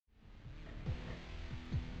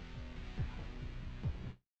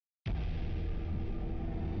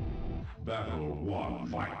Battle 1,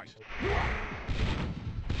 fight.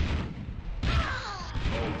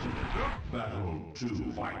 Ultimate. Battle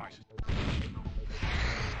 2, fight.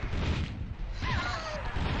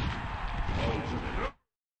 Ultimate.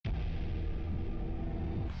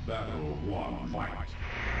 Battle 1, fight.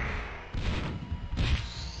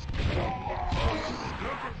 Ultimate.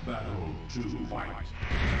 Battle 2, fight.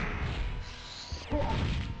 Ultimate.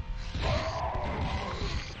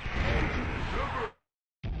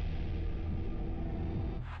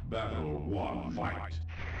 Battle 1, fight.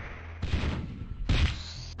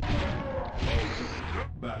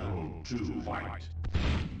 Ultimate. Battle 2, fight.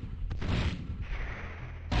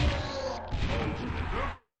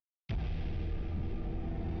 Ultimate.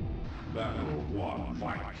 Battle 1,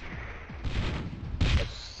 fight.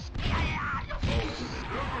 Ultimate.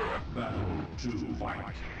 Battle 2,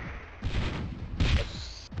 fight.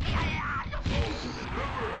 Ultimate.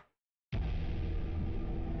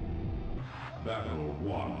 Battle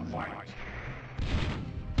 1, fight.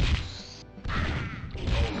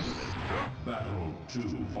 Ultimate. Battle 2,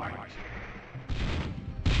 fight.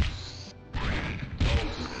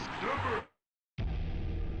 Ultimate.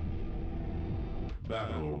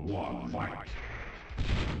 Battle 1, fight.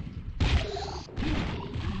 Ultimate.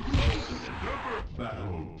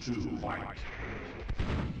 Battle 2, fight.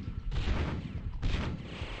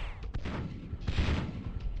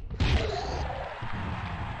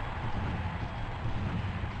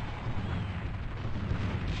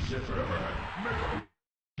 Zipperhead.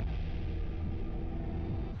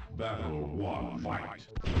 Battle 1, fight.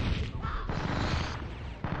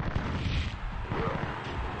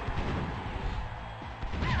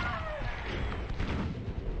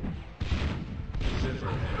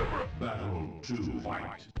 Zipperhead. Battle 2,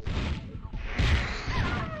 fight.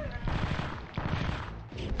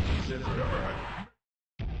 Zipperhead.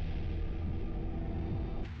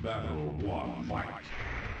 Battle 1, fight.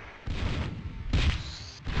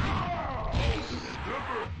 Ultimate.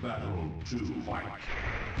 Battle 2, fight.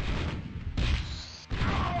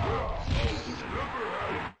 Ultimate.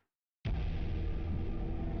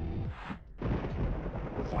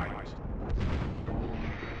 Fight.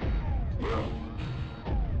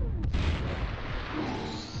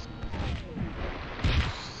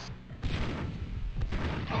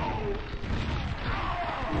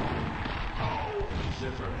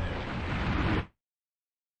 Zipperhead.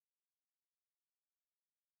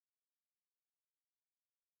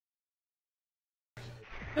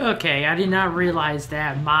 Okay, I did not realize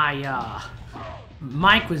that my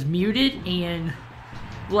mic was muted, and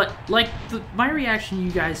my reaction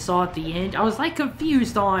you guys saw at the end, I was like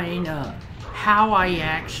confused on how I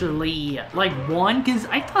actually won, because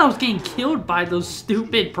I thought I was getting killed by those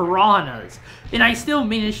stupid piranhas, and I still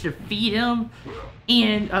managed to feed him.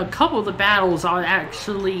 And a couple of the battles I was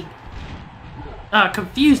actually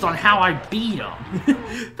confused on how I beat him.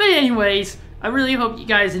 But anyways, I really hope you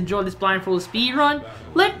guys enjoyed this Blindfolded Speedrun.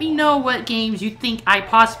 Let me know what games you think I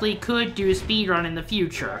possibly could do a speedrun in the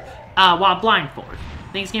future while blindfolded.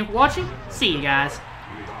 Thanks again for watching. See you guys.